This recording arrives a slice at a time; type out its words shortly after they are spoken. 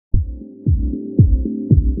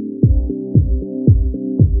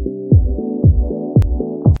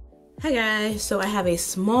Hi guys, so I have a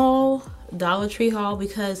small Dollar Tree haul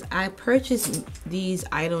because I purchased these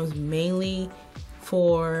items mainly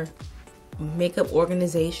for makeup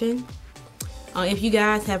organization. If you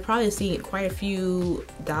guys have probably seen quite a few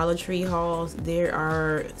Dollar Tree hauls, there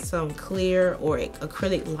are some clear or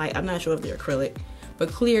acrylic light, I'm not sure if they're acrylic, but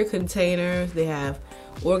clear containers. They have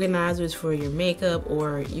organizers for your makeup,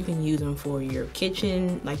 or you can use them for your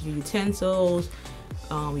kitchen, like your utensils,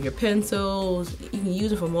 your pencils. You can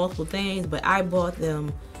use it for multiple things, but I bought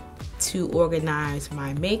them to organize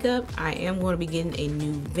my makeup. I am going to be getting a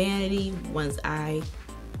new vanity once I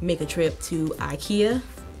make a trip to IKEA.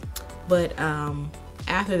 But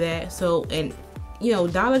after that, and you know,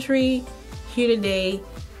 Dollar Tree, here today,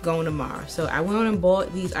 going tomorrow. So I went on and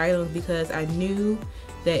bought these items because I knew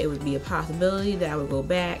that it would be a possibility that I would go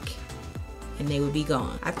back and they would be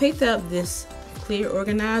gone. I picked up this clear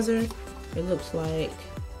organizer. It looks like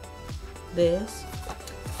this,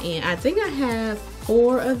 and I think I have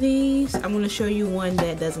 4 of these. I'm going to show you one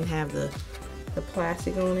that doesn't have the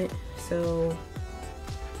plastic on it. So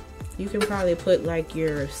you can probably put like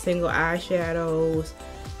your single eyeshadows,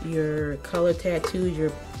 your color tattoos,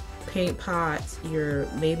 your paint pots,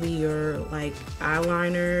 maybe your like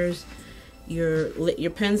eyeliners,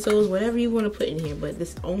 your pencils, whatever you want to put in here. But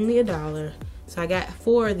this is only $1, so I got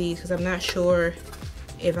 4 of these because I'm not sure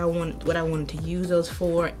if what I wanted to use those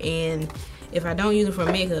for, and if I don't use them for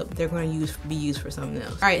makeup, they're going to be used for something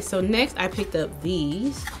else. All right, so next I picked up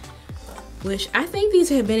these, which I think these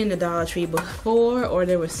had been in the Dollar Tree before, or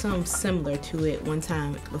there was some similar to it one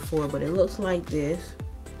time before, but it looks like this.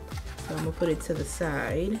 So I'm gonna put it to the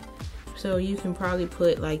side. So you can probably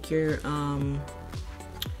put like your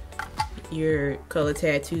color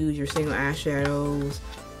tattoos, your single eyeshadows,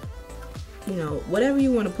 you know, whatever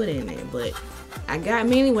you want to put in there. But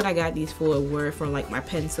mainly what I got these for were for like my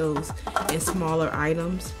pencils and smaller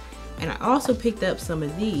items. And I also picked up some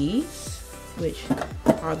of these, which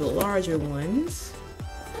are the larger ones.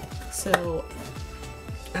 So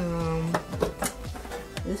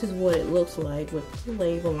this is what it looks like with the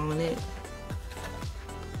label on it.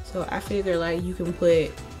 So I figure like you can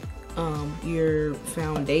put your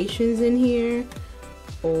foundations in here,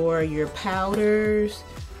 or your powders,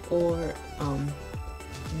 or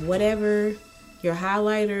whatever, your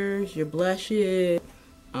highlighters, your blushes.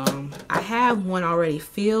 I have one already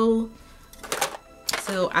filled,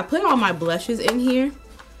 so I put all my blushes in here.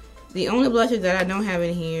 The only blushes that I don't have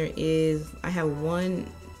in here is I have one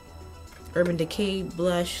Urban Decay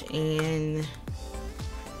blush and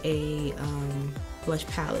a blush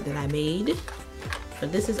palette that I made.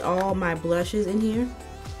 But this is all my blushes in here.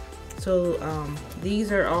 So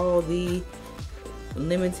these are all the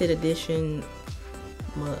limited edition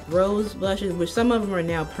rose blushes, which some of them are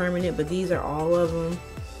now permanent, but these are all of them.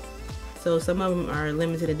 So some of them are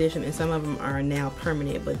limited edition and some of them are now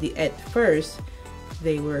permanent, but at first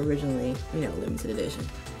they were originally, you know, limited edition.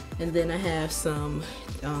 And then I have some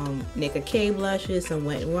Nicka K blushes, some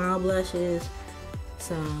Wet n Wild blushes,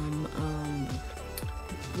 some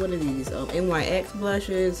what are these? NYX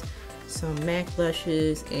blushes, some MAC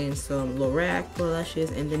blushes, and some Lorac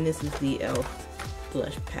blushes, and then this is the e.l.f.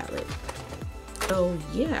 blush palette. So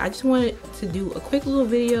yeah, I just wanted to do a quick little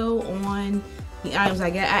video on the items I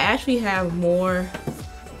got. I actually have more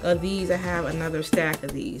of these. I have another stack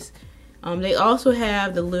of these. They also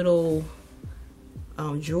have the little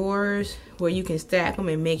drawers where you can stack them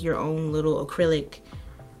and make your own little acrylic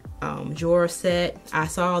drawer set. I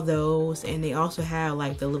saw those, and they also have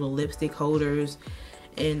like the little lipstick holders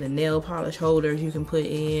and the nail polish holders you can put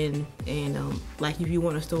in, and like if you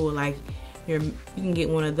want to store like you can get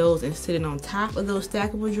one of those and sit it on top of those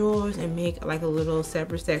stackable drawers and make like a little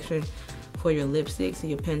separate section for your lipsticks and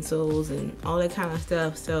your pencils and all that kind of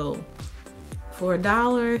stuff. So for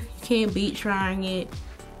 $1, you can't beat trying it.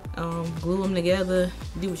 Glue them together,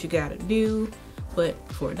 do what you gotta do. But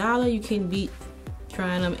for $1, you can beat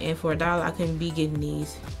trying them, and for $1, I couldn't be getting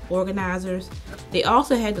these organizers. They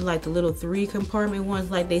also had the little 3 compartment ones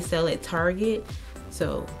like they sell at Target.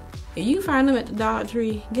 So if you find them at the Dollar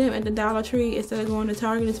Tree, get them at the Dollar Tree instead of going to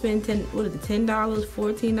Target and spend $10,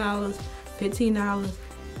 $14, $15,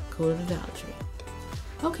 go to the Dollar Tree.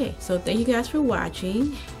 Okay, so thank you guys for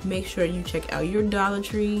watching. Make sure you check out your Dollar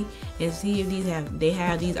Tree and see if they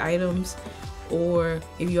have these items, or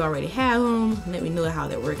if you already have them, let me know how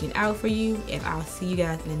they're working out for you, and I'll see you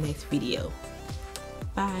guys in the next video.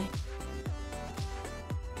 Bye.